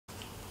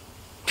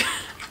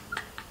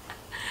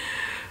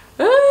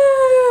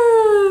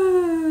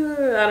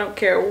don't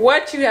care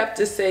what you have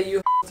to say,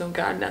 you don't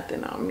got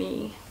nothing on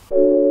me.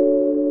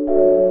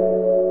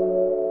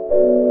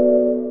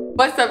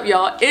 What's up,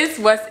 y'all? It's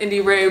West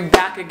Indie Ray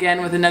back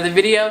again with another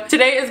video.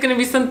 Today is going to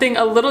be something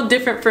a little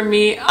different for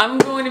me. I'm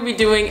going to be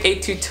doing a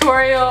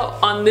tutorial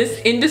on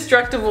this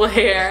indestructible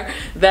hair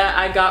that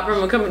I got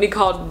from a company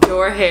called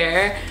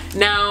DorHair.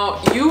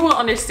 Now, you will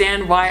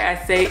understand why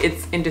I say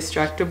it's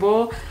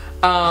indestructible.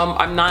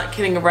 I'm not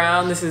kidding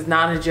around. This is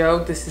not a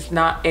joke. This is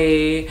not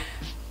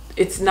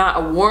it's not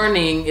a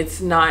warning.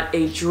 It's not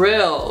a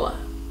drill.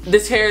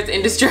 This hair is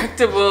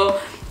indestructible,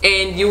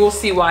 and you will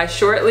see why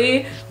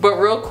shortly. But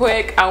real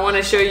quick, I want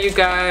to show you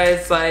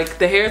guys, like,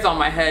 the hair's on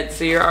my head,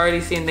 so you're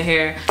already seeing the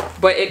hair.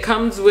 But it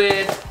comes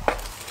with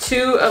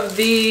 2 of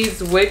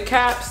these wig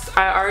caps.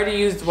 I already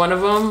used one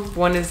of them.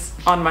 One is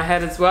on my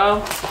head as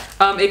well.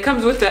 It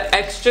comes with the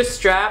extra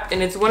strap,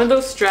 and it's one of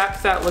those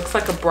straps that looks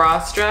like a bra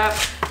strap.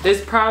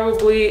 There's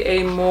probably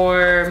a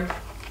more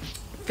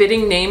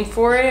fitting name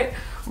for it,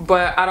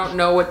 but I don't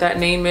know what that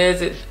name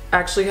is. It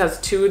actually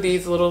has 2 of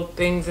these little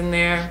things in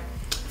there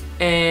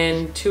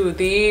and 2 of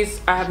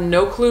these. I have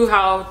no clue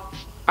how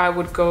I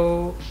would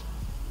go.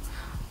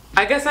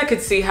 I guess I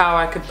could see how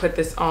I could put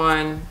this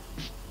on,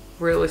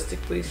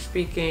 realistically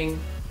speaking.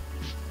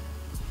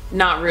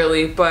 Not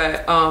really,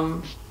 but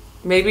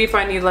maybe if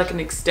I need like an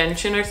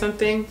extension or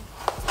something.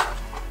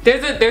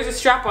 There's a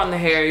strap on the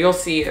hair, you'll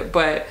see it,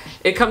 but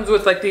it comes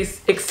with like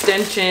these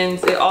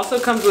extensions. It also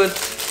comes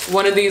with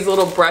one of these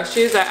little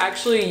brushes. I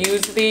actually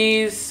use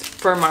these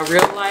for my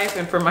real life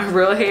and for my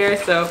real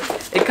hair, so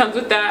it comes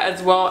with that,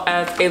 as well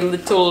as a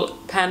little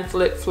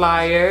pamphlet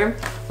flyer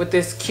with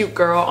this cute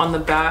girl on the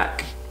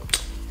back.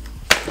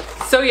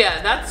 So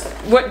yeah, that's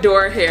what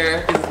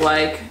DorHair is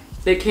like.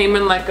 They came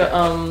in like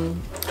a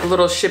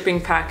little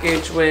shipping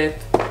package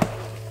with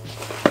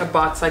a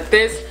box like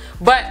this.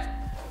 But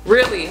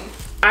really,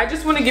 I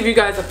just want to give you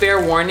guys a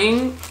fair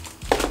warning.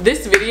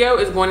 This video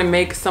is going to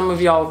make some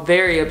of y'all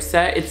very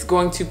upset. It's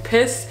going to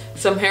piss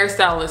some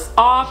hairstylists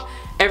off.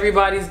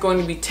 Everybody's going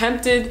to be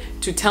tempted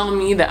to tell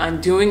me that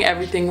I'm doing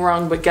everything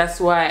wrong, but guess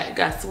what?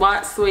 Guess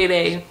what,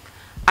 sweetie?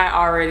 I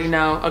already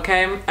know,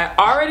 okay? I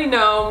already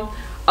know.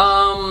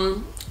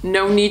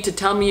 No need to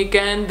tell me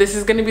again. This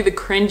is gonna be the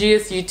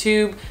cringiest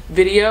YouTube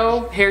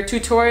video hair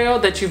tutorial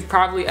that you've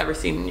probably ever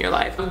seen in your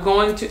life. I'm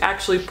going to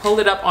actually pull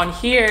it up on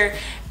here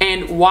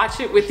and watch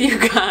it with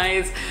you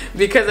guys,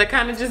 because I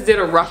kind of just did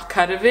a rough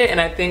cut of it, and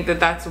I think that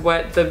that's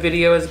what the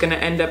video is gonna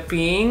end up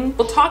being.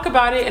 We'll talk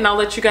about it, and I'll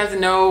let you guys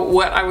know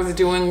what I was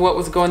doing, what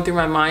was going through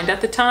my mind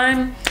at the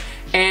time,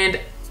 and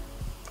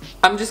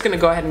I'm just gonna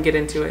go ahead and get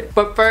into it.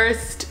 But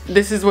first,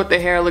 this is what the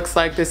hair looks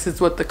like. This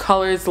is what the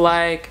color's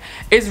like.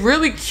 It's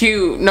really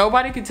cute.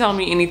 Nobody can tell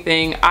me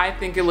anything. I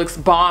think it looks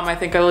bomb. I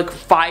think I look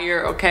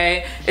fire,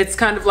 okay? It's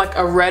kind of like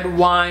a red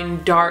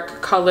wine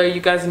dark color.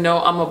 You guys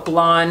know I'm a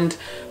blonde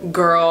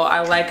girl. I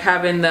like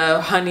having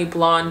the honey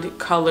blonde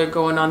color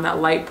going on that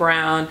light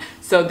brown.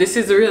 So this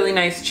is a really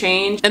nice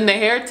change. And the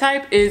hair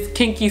type is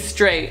kinky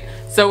straight.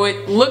 So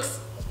it looks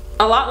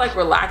a lot like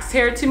relaxed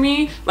hair to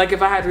me. Like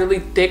if I had really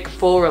thick,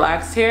 full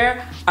relaxed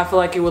hair, I feel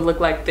like it would look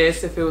like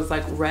this if it was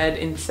like red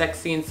and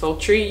sexy and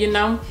sultry, you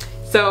know?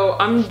 So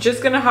I'm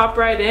just gonna hop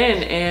right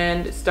in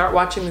and start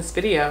watching this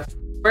video.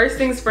 First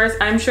things first,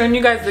 I'm showing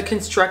you guys the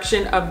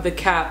construction of the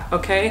cap,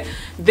 okay?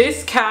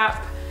 This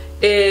cap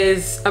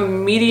is a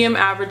medium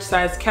average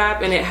size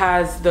cap, and it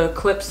has the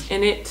clips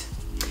in it.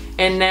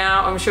 And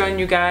now I'm showing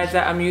you guys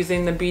that I'm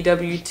using the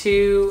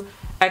BW2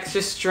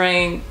 Extra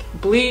Strength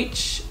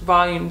Bleach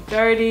Volume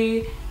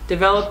 30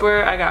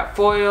 Developer. I got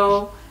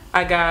foil.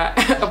 I got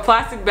a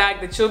plastic bag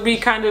that you'll be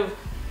kind of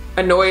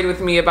annoyed with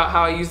me about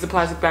how I use the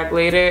plastic bag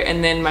later,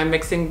 and then my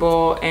mixing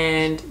bowl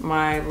and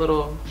my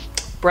little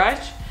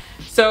brush.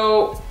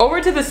 So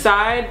over to the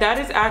side, that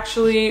is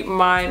actually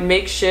my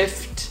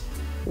makeshift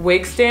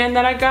wig stand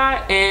that I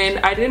got, and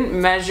I didn't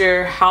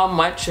measure how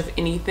much of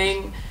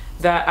anything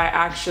that I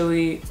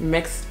actually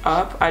mixed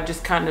up. I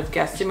just kind of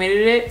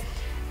guesstimated it.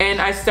 And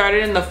I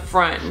started in the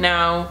front.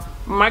 Now,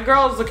 my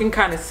girl is looking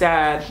kind of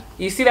sad.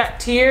 You see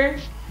that tear?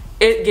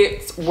 It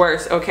gets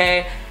worse,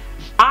 okay?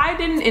 I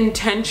didn't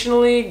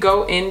intentionally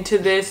go into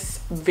this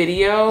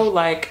video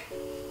like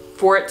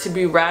for it to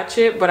be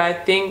ratchet, but I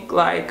think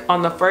like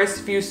on the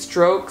first few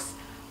strokes,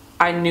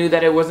 I knew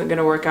that it wasn't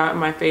gonna work out in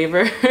my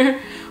favor.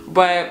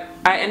 But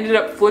I ended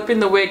up flipping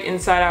the wig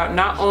inside out,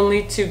 not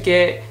only to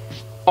get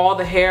all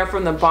the hair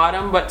from the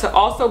bottom, but to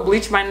also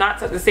bleach my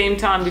knots at the same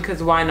time,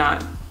 because why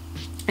not?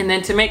 And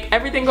then to make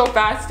everything go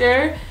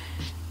faster,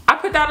 I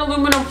put that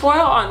aluminum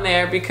foil on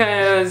there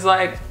because,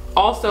 like,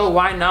 also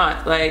why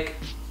not? Like,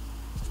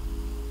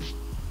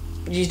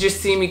 you just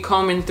see me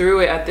combing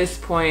through it at this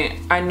point.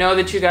 I know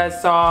that you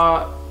guys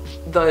saw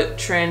the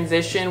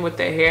transition with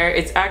the hair.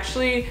 It's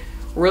actually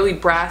really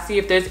brassy.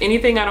 If there's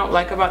anything I don't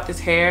like about this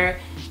hair,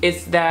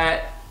 it's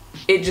that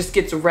it just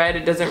gets red.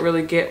 It doesn't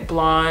really get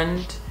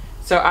blonde.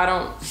 So I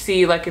don't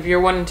see, like, if you're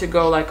wanting to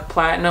go like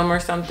platinum or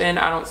something,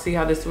 I don't see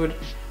how this would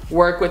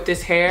work with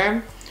this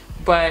hair.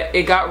 But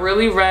it got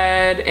really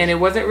red, and it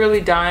wasn't really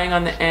dyeing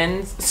on the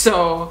ends,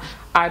 so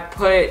I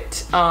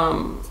put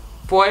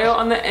foil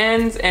on the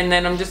ends, and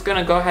then I'm just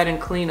gonna go ahead and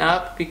clean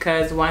up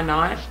because why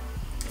not?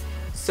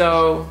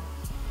 So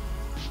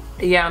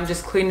yeah, I'm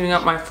just cleaning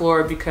up my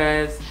floor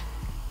because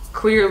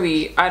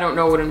clearly I don't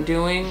know what I'm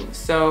doing,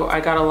 so I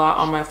got a lot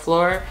on my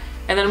floor.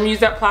 And then I'm gonna use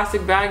that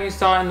plastic bag you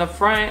saw in the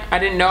front. I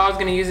didn't know I was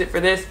gonna use it for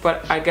this,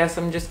 but I guess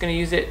I'm just gonna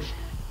use it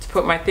to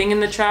put my thing in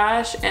the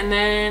trash, and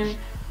then,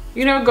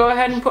 you know, go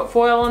ahead and put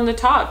foil on the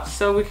top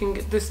so we can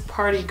get this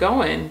party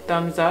going.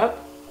 Thumbs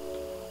up.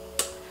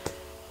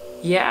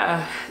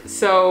 Yeah,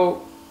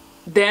 so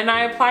then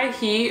I apply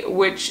heat,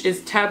 which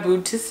is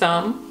taboo to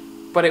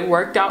some, but it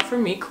worked out for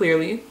me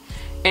clearly.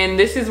 And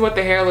this is what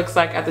the hair looks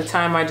like at the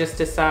time I just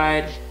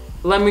decide,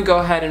 let me go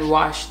ahead and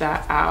wash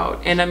that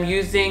out. And I'm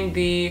using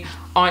the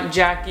Aunt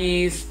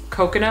Jackie's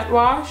coconut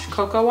wash,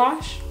 cocoa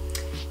wash.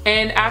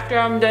 And after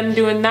I'm done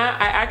doing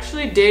that, I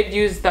actually did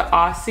use the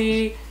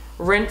Aussie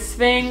rinse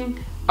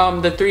thing,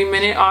 the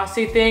 3-minute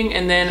Aussie thing,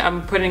 and then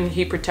I'm putting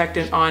heat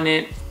protectant on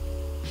it.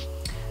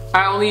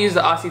 I only used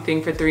the Aussie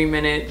thing for 3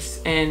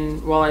 minutes,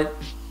 and while I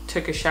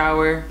took a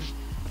shower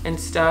and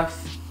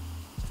stuff,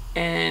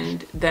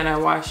 and then I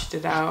washed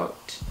it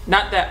out.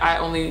 Not that I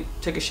only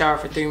took a shower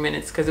for 3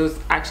 minutes, because it was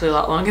actually a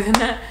lot longer than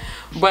that.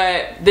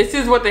 But this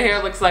is what the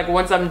hair looks like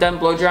once I'm done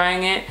blow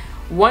drying it.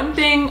 One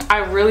thing I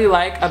really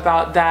like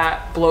about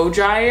that blow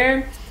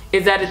dryer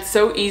is that it's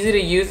so easy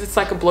to use. It's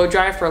like a blow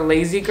dryer for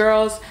lazy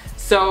girls.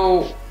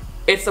 So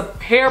it's a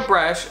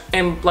hairbrush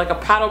and like a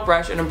paddle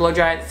brush and a blow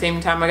dryer at the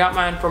same time. I got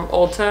mine from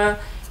Ulta.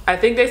 I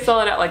think they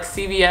sell it at like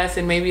CVS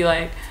and maybe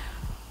like,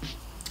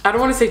 I don't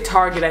want to say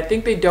Target. I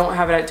think they don't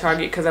have it at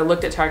Target because I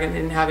looked at Target and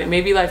they didn't have it.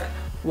 Maybe like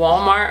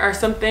Walmart or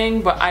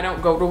something, but I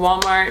don't go to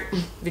Walmart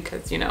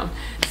because, you know.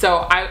 So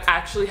I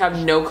actually have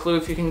no clue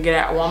if you can get it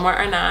at Walmart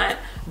or not,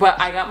 but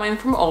I got mine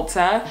from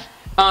Ulta.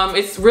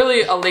 It's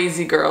really a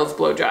lazy girl's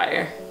blow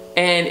dryer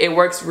and it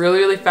works really,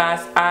 really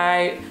fast.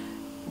 I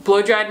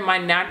blow dried my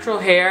natural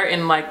hair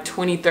in like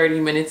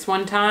 20-30 minutes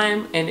one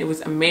time, and it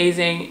was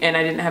amazing, and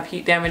I didn't have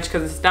heat damage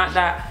because it's not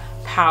that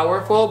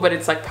powerful, but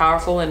it's like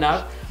powerful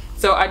enough.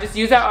 So I just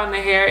use that on the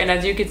hair, and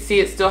as you can see,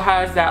 it still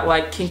has that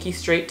like kinky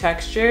straight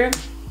texture,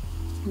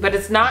 but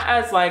it's not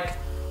as like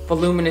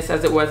voluminous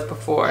as it was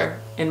before,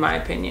 in my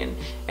opinion.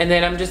 And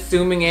then I'm just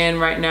zooming in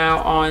right now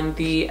on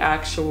the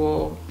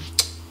actual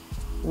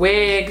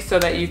wig so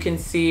that you can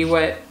see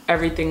what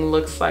everything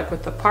looks like,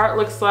 what the part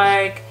looks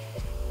like.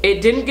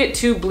 It didn't get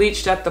too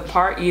bleached at the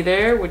part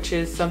either, which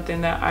is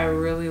something that I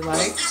really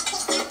like.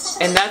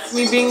 And that's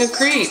me being a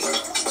creep.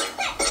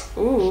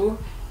 Ooh,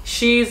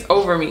 she's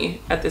over me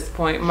at this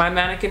point. My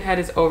mannequin head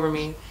is over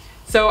me.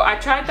 So I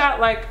tried that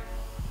like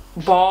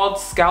bald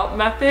scalp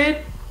method,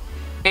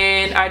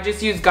 and I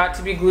just used Got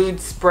To Be Glued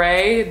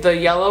spray, the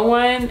yellow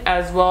one,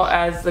 as well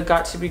as the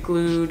Got To Be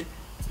Glued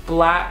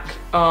black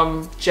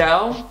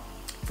gel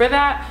for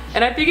that.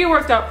 And I think it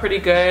worked out pretty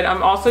good.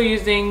 I'm also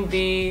using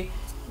the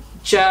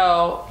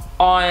gel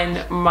on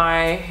my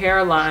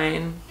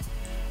hairline,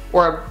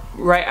 or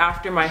right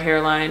after my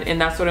hairline,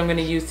 and that's what I'm going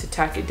to use to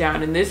tack it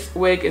down. And this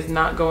wig is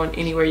not going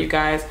anywhere, you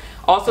guys.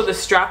 Also, the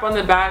strap on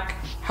the back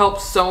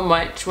helps so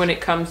much when it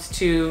comes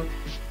to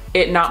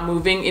it not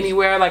moving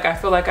anywhere. Like, I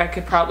feel like I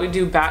could probably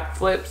do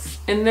backflips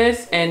in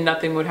this and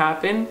nothing would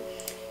happen.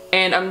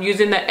 And I'm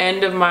using the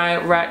end of my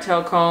rat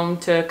tail comb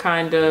to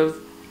kind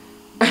of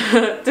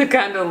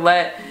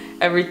let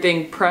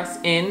everything press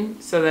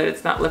in so that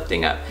it's not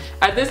lifting up.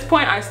 At this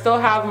point, I still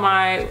have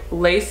my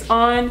lace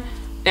on,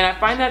 and I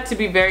find that to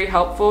be very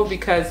helpful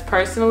because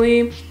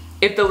personally,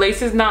 if the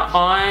lace is not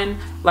on,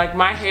 like,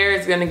 my hair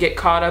is gonna get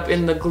caught up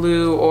in the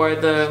glue or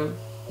the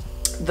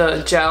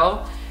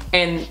gel,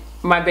 and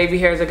my baby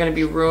hairs are gonna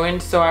be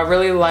ruined. So I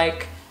really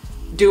like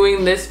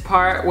doing this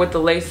part with the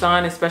lace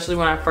on, especially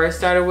when I first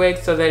start a wig,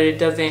 so that it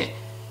doesn't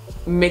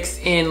mix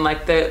in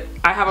like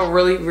I have a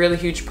really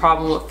huge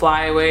problem with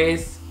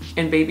flyaways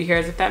and baby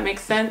hairs, if that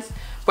makes sense.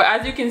 But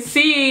as you can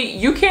see,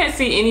 you can't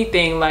see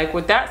anything. Like,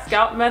 with that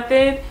scalp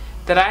method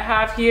that I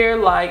have here,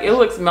 like, it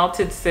looks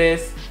melted,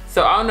 sis.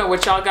 So I don't know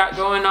what y'all got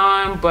going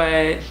on,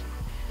 but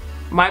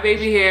my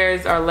baby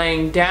hairs are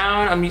laying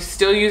down. I'm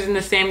still using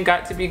the same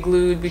Got To Be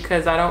Glued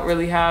because I don't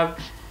really have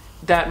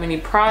that many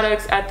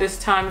products at this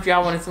time. If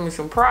y'all want to send me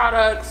some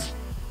products,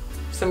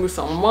 send me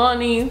some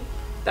money,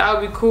 that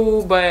would be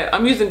cool. But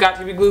I'm using Got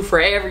To Be Glued for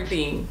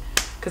everything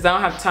because I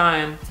don't have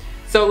time.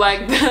 So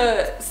like,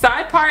 the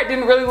side part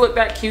didn't really look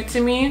that cute to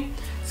me,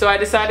 so I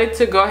decided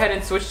to go ahead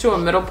and switch to a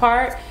middle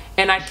part,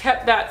 and I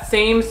kept that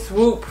same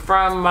swoop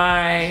from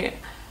my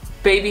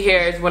baby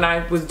hairs when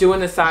I was doing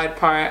the side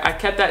part. I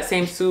kept that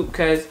same swoop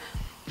because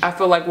I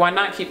feel like, why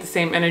not keep the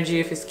same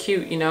energy if it's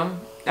cute, you know?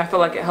 I feel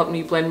like it helped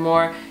me blend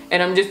more.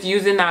 And I'm just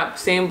using that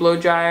same blow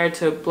dryer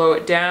to blow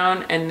it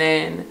down, and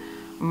then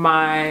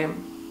my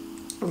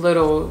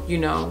little, you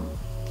know,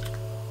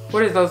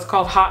 what are those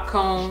called, hot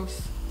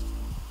combs,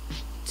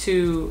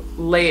 to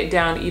lay it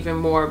down even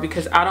more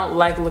because I don't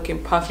like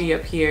looking puffy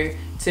up here.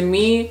 To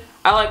me,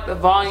 I like the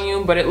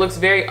volume, but it looks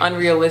very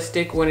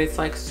unrealistic when it's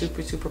like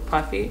super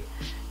puffy.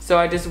 So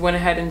I just went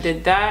ahead and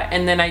did that,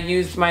 and then I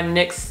used my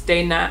NYX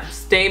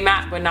Stay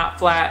Matte But Not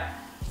Flat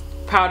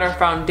powder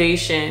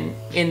foundation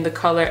in the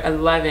color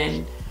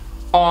 11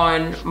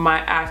 on my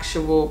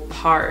actual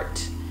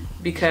part,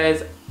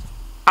 because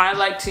I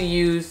like to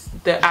use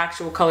the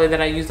actual color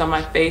that I used on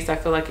my face. I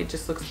feel like it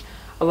just looks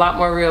a lot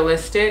more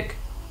realistic.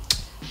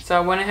 So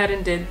I went ahead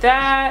and did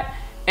that,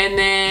 and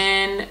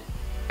then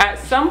at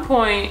some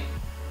point,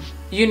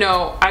 you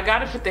know, I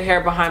gotta put the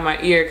hair behind my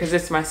ear because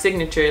it's my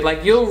signature.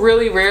 Like, you'll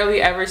really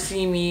rarely ever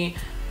see me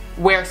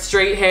wear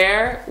straight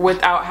hair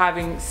without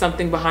having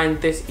something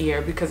behind this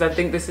ear, because I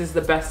think this is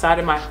the best side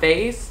of my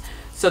face.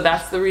 So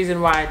that's the reason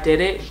why I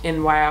did it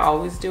and why I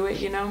always do it,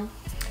 you know.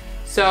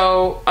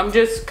 So I'm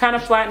just kind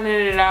of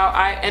flattening it out.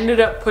 I ended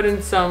up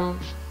putting some,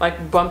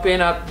 like, bumping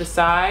up the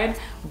side,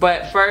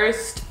 but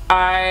first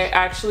I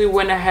actually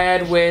went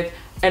ahead with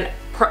a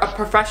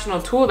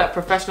professional tool that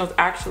professionals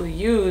actually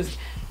use,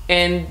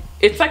 and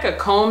it's like a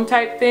comb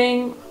type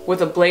thing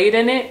with a blade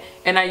in it,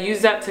 and I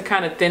use that to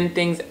kind of thin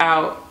things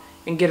out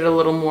and get it a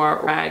little more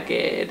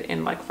ragged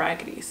and like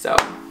raggedy. So,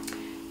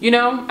 you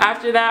know,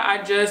 after that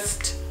I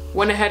just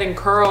went ahead and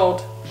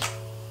curled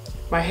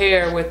my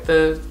hair with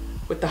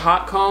the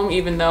hot comb,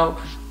 even though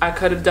I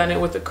could have done it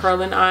with a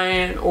curling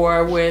iron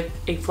or with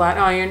a flat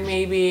iron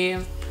maybe.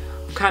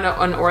 Kind of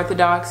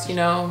unorthodox, you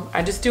know.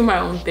 I just do my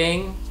own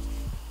thing,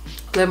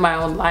 live my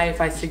own life.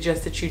 I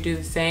suggest that you do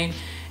the same.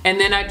 And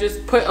then I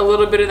just put a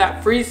little bit of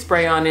that freeze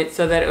spray on it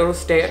so that it'll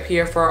stay up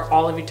here for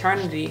all of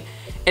eternity.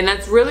 And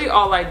that's really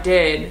all I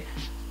did.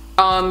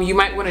 You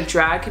might want to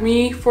drag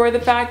me for the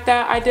fact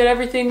that I did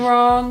everything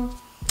wrong.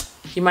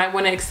 You might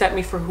want to accept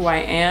me for who I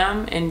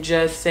am and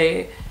just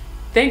say,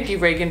 thank you,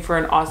 Ragin, for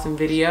an awesome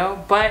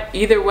video. But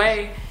either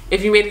way,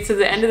 if you made it to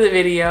the end of the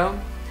video,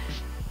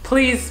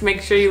 please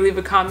make sure you leave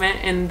a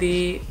comment in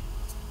the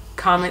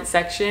comment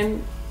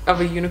section of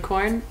a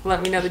unicorn.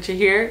 Let me know that you're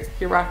here,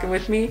 you're rocking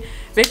with me.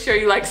 Make sure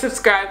you like,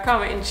 subscribe,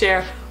 comment, and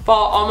share.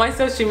 Follow all my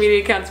social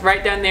media accounts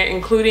right down there,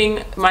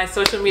 including my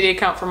social media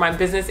account for my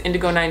business,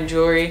 Indigo 9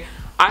 Jewelry.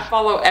 I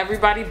follow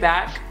everybody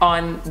back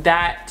on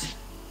that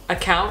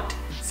account,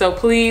 so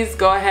please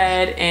go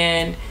ahead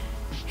and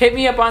hit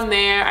me up on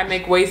there. I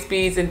make waist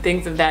beads and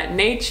things of that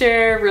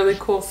nature, really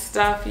cool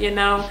stuff, you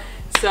know.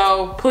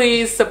 So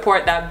please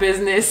support that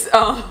business.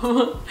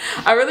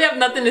 I really have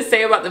nothing to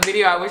say about the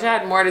video. I wish I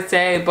had more to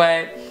say,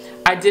 but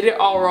I did it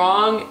all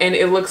wrong and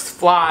it looks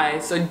fly.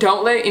 So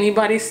don't let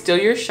anybody steal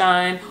your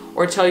shine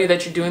or tell you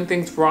that you're doing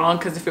things wrong,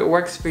 because if it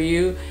works for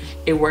you,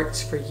 it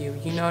works for you.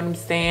 You know what I'm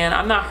saying?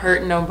 I'm not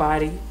hurting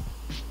nobody.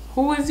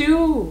 Who is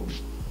you?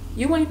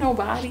 You ain't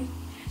nobody.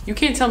 You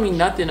can't tell me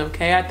nothing,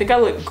 okay? I think I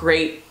look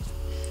great.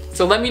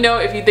 So let me know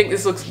if you think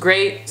this looks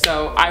great.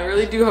 So I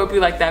really do hope you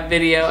like that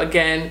video.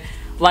 Again,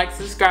 like,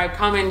 subscribe,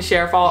 comment, and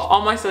share. Follow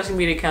all my social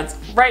media accounts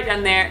right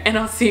down there, and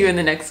I'll see you in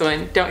the next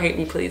one. Don't hate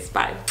me, please.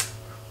 Bye.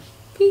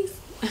 Peace.